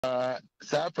that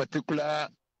particular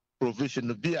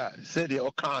provision be say the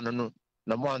okano no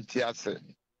na montiase.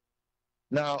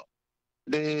 Now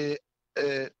the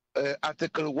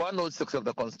Article 106 of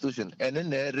the Constitution and then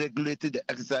they regulated the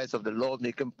exercise of the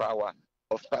lawmaking power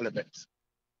of Parliament.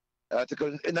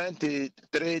 Article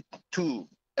 93(2)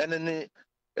 and then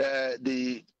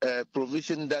the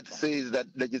provision that says that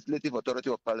legislative authority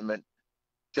of Parliament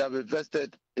shall be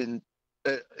vested in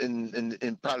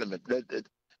Parliament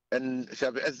and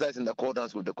shall be exercised in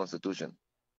accordance with the Constitution.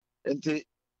 And the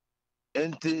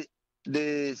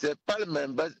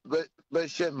Parliament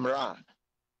Beshemra,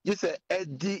 you say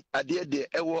Eddie Adia de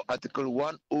Ewo Article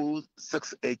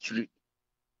 106(3).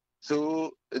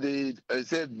 So the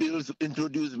say bills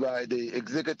introduced by the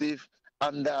executive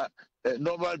under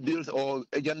normal bills or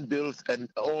agent bills and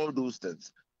all those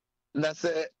things. Now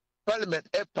say Parliament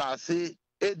passé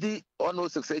Eddie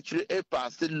 106(3)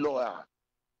 passé law.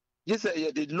 You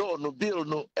say the law no bill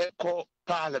no echo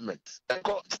Parliament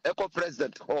echo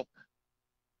President ho.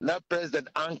 Na President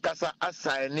Ankasa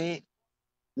assigning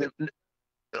bill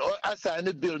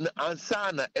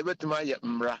ansana ebetuma ye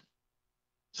mra.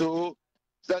 So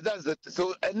that's it.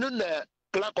 So and then the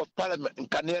clerk of Parliament in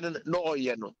Canadian no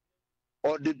no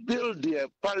or the bill the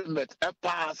Parliament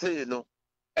pass no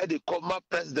and the comma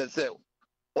President say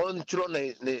on throne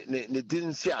ne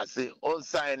din siase on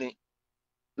signing.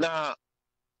 Now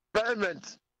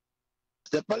Parliament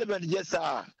the Parliament yes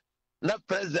na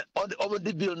President on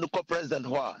the bill no President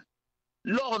who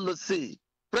law no say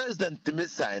President to me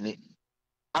sign it.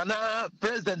 And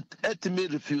President me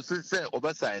refuses say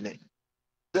over sign it.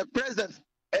 The President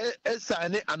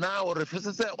sign it and now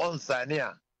refuses say on sign it.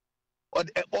 Or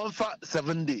on for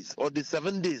 7 days or the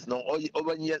 7 days no or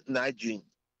over yet night June.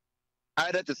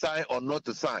 Either to sign or not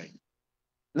to sign.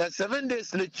 Now 7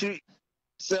 days literally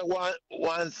say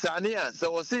one sign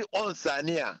so we say on sign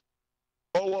it.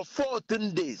 Over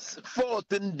 14 days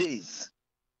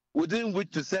within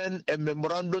which to send a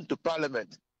memorandum to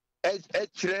Parliament.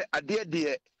 Actually, a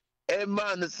dear, a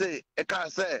man say, a car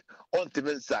say, on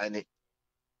to sign it.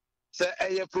 Say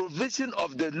a provision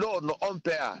of the law no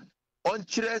unpair. On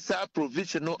chile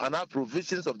provision no and our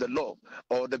provisions of the law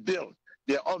or the bill,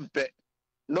 they unpair.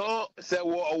 No, say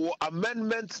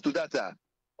amendments to that.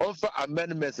 Offer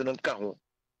amendments and count.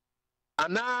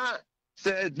 And now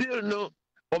say bill no.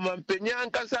 Oman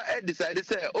Penyan Kasa decided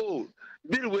say, oh,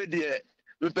 bill with the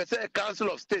Council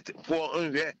of State for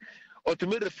or to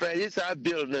make refer our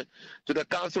bill to the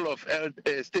Council of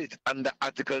State under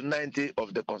Article 90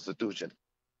 of the Constitution.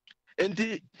 And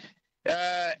the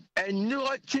new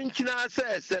Chinchina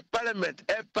says Parliament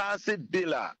pass a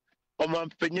bill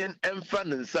Oman Penyan and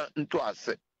finance into us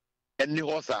and the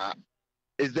Hosa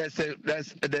is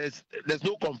there's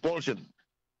no compulsion.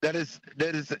 There is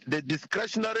the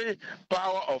discretionary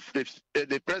power of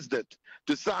the president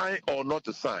to sign or not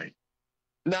to sign.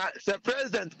 Now, the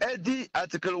president Eddie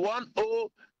Article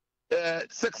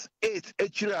 106(8)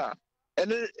 HRA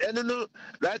and then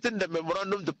writing the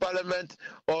memorandum to Parliament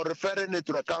or referring it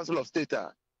to the Council of State.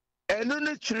 And then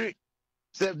the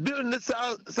bill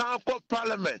sound called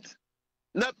Parliament.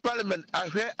 Not Parliament. I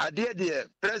hear the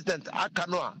President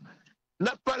Akanoa.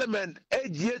 Na Parliament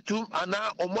ejietum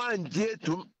ana oman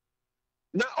jietum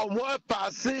na omo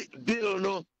pass bill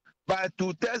no by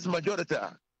 2/3 majority.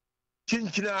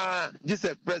 Chinchina just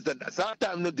a president.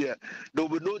 Sometimes no there will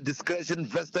be no discretion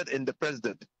vested in the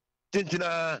president.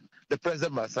 Chinchina the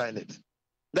president must sign it.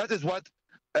 That is what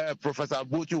Professor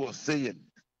Abuchi was saying.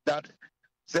 That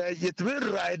say it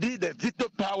will ride the veto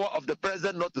power of the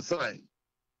president not to sign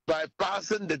by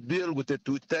passing the bill with a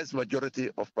 2/3 majority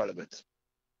of Parliament.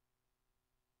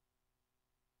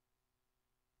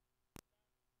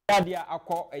 Dia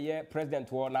akọ eye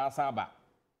president wo na asaba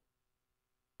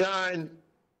and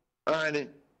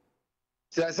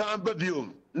say samba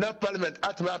bium na Parliament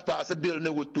atma pass a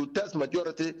bill with 2/3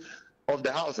 majority of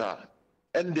the House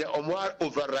and they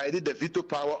override the veto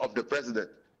power of the president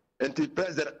and the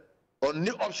president on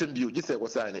new option view just say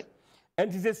was signing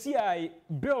and is a CI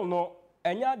bill no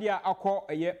enya dia akọ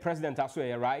eye president aso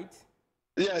right.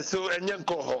 Yeah, so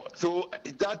so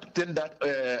that thing that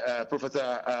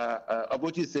Professor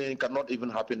Abuchi is saying cannot even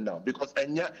happen now because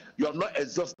you have not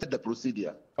exhausted the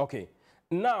procedure. Okay.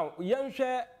 Now,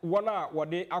 Yanshe wana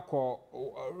wade ako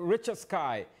Richard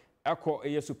Sky ako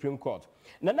a Supreme Court.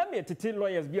 Nana me titi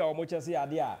lawyers be our much say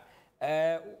adia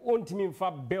won't mean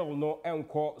for bill no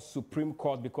enko Supreme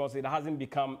Court because it hasn't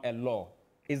become a law.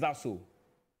 Is that so?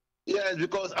 Yes,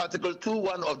 because Article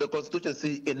 2(1) of the Constitution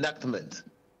says enactment.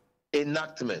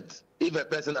 Enactment. If a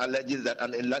person alleges that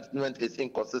an enactment is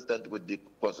inconsistent with the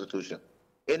Constitution.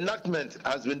 Enactment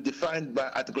has been defined by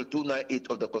Article 298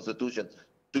 of the Constitution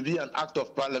to be an act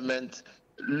of parliament,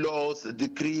 laws,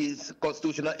 decrees,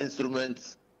 constitutional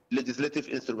instruments, legislative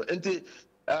instruments. And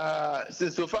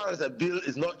since so far as a bill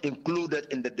is not included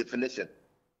in the definition,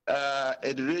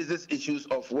 it raises issues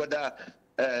of whether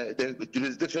the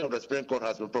jurisdiction of the Supreme Court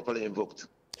has been properly invoked.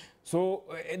 So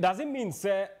does it mean,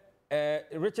 sir,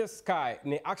 Richard Sky,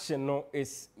 the action no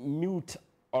is mute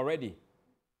already?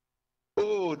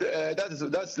 Oh,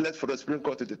 that's left for the Supreme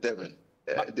Court to determine.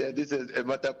 This is a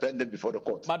matter pending before the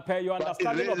court. But per your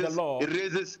understanding of the law, it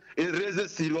raises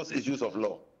serious issues of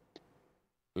law.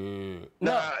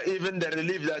 Now, even the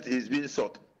relief that is being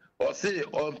sought, or say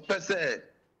on per se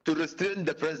to restrain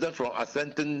the president from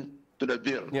assenting to the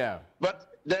bill. Yeah. But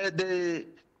the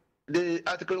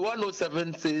Article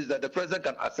 107 says that the president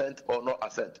can assent or not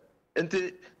assent.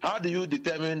 And how do you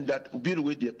determine that bill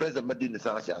with the president Madin is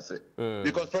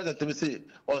because president to say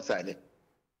on signing.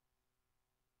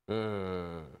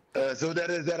 So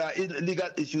there are legal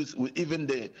issues with even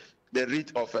the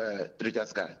writ of Richard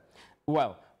Sky.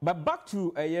 Well, but back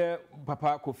to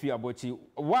Papa Akufo-Addo,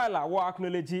 while I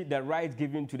acknowledge the right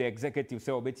given to the executive,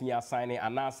 say obetimi signing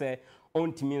and now say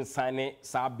ontimi signing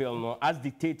sa bill no as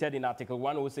dictated in Article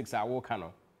 106 awoka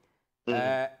no.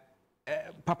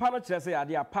 Papa no chere say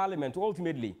ade parliament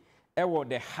ultimately was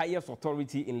the highest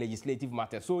authority in legislative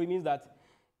matters. So it means that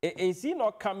is he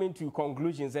not coming to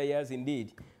conclusions say yes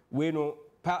indeed we know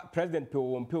President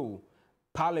Pew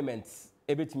Parliament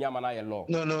law.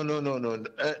 No.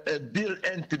 A bill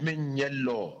ain't mean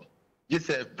law. Just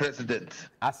a president.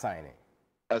 Assigning.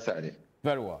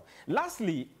 Very well.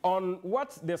 Lastly, on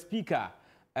what the speaker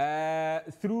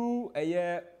through a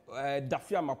year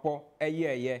Dafia Mapo a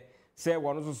year say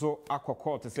one also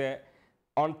court to say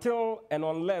until and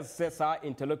unless says our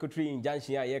interlocutory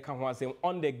injunction a year can say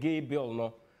on the gay bill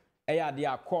no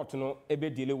a court no ebe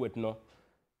deal with no.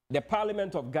 The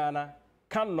Parliament of Ghana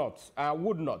cannot and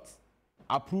would not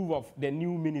approve of the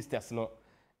new ministers. No,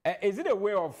 is it a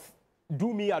way of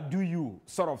do me or do you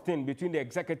sort of thing between the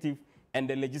executive and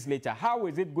the legislature? How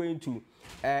is it going to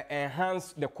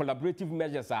enhance the collaborative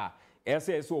measures?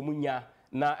 SSO munya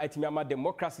na etimama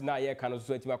democracy na ye kanu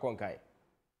so etima konkai.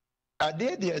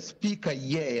 The speaker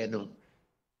here no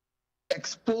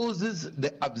exposes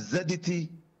the absurdity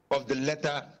of the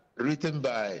letter written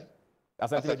by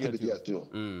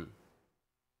RtvGhana.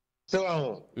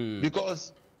 So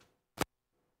because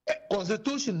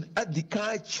Constitution at the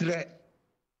country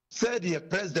said the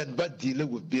president but deal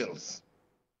with bills.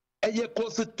 And your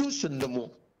Constitution no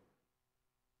more.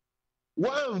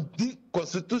 One the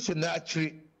Constitution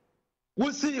actually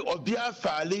we see Obia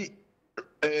Fali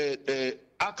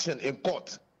action in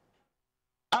court.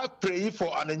 I pray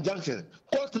for an injunction.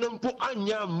 Court no put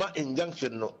anya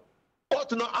injunction no.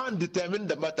 Court no undetermine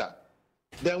the matter.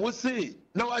 Then we see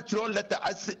now actual letter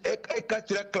I see a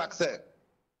clerk say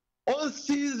on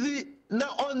CZ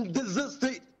now on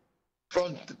desist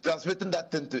from transmitting that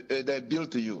thing to the bill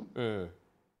to you. And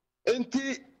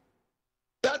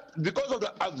that because of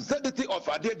the absurdity of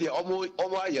Adede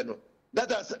Omo that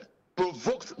has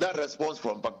provoked that response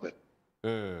from Backman.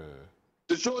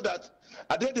 To show that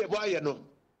Adede Omo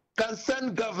can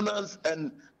send governance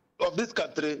and of this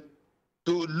country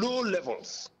to low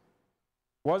levels.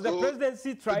 Was the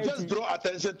presidency trying to draw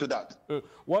attention to that?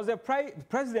 Was the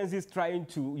presidency trying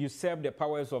to usurp the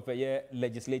powers of a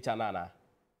legislature, Nana?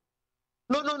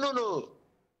 No.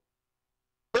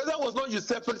 President was not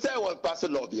usurping. Say I was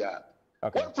passing law here.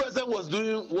 Okay. What president was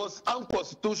doing was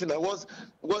unconstitutional.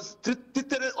 Was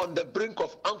teetering on the brink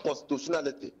of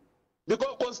unconstitutionality,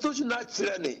 because constitutional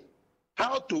tyranny,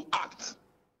 how to act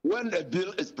when a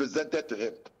bill is presented to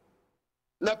him.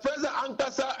 Now, President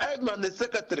Ankasa Edman, the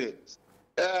secretary.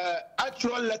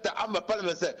 Actual letter I'm a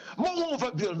parliament say more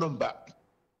over bill number.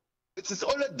 It is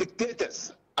only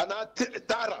dictators and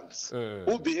tyrants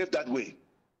who behave that way.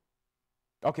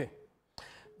 Okay,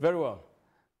 very well.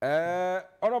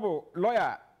 Honorable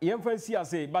lawyer, you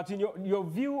say, but in your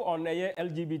view on the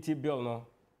LGBT bill, no,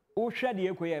 who share the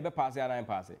equity ever pass and I'm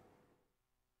passing?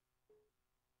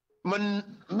 I'm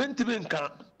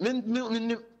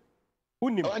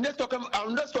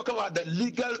just talking about the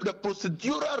legal, the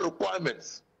procedural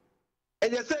requirements.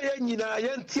 And you say,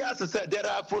 there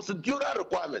are procedural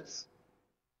requirements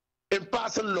in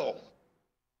passing law.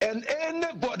 And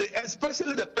anybody,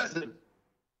 especially the president,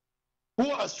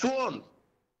 who has sworn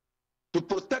to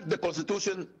protect the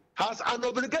Constitution, has an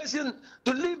obligation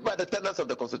to live by the tenets of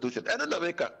the Constitution. And in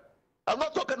America, I'm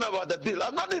not talking about the bill.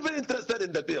 I'm not even interested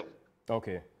in the bill.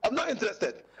 Okay. I'm not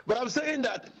interested. But I'm saying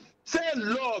that say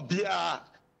law be a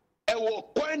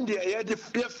coin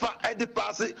the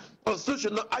pass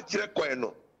constitutional actually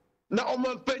coin. Now,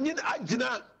 Oman Penin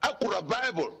Ajina Akura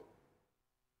Bible.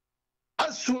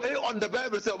 sway on the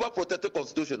Bible say about protect the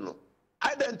constitution no.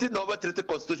 I don't think over treat the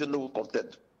constitution no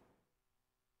content.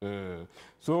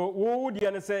 So what would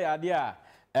you say idea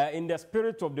in the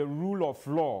spirit of the rule of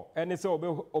law and say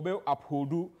obey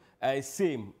uphold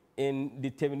same in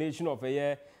determination of a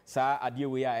year sa idea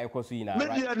we are right?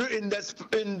 Maybe in the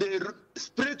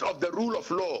spirit of the rule of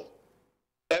law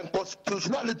and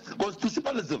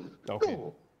constitutionalism. Okay.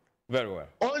 No. Very well.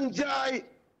 On jai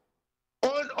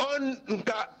on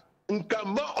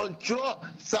nkama on cho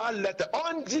sa letter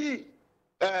on g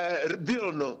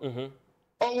bill no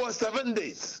over 7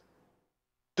 days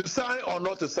to sign or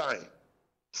not to sign.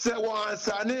 Say one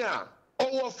sania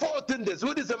over 14 days.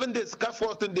 What is 7 days?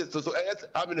 14 days. So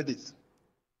how many days?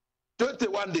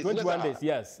 21 days. 21 days,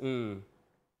 yes.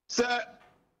 Say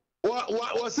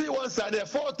what see one sania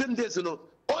 14 days no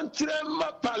on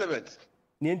Chirema Parliament.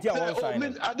 Nintia one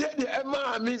sign. I did the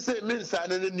Emma mean say mean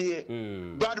signing near.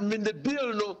 But mean the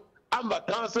bill no I'm a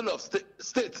council of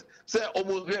state say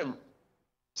almost them.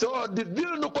 So the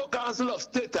bill no council of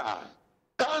state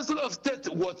council of state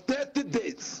was 30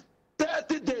 days.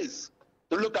 30 days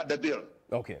to look at the bill.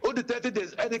 Okay. All the 30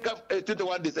 days, any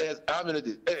 21 days, how many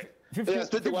days?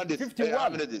 21 days. 51. How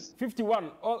many days?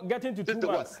 51. Oh, getting to 2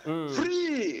 months.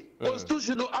 Free.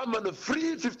 Constitutional amendment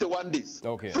free 51 days.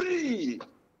 Okay. Free.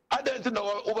 I don't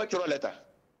know over your letter.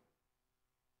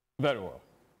 Very well.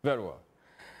 Very well.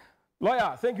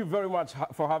 Lawyer, thank you very much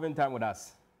for having time with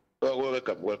us.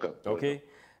 Welcome. Okay.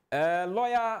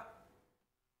 Lawyer,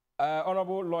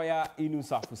 Honorable Lawyer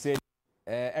Inusah Fuseni,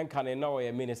 and now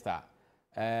a minister.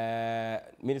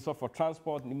 Minister for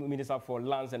Transport, Minister for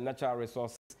Lands and Natural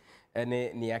Resources, and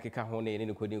Niakika Hone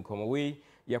in Kodin Komaway,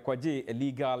 Yakwaji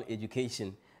legal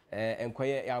education, and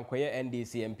Kwaya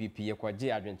NDC MPP,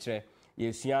 Yakwaji Adventure,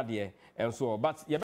 Yesuadie, and so. But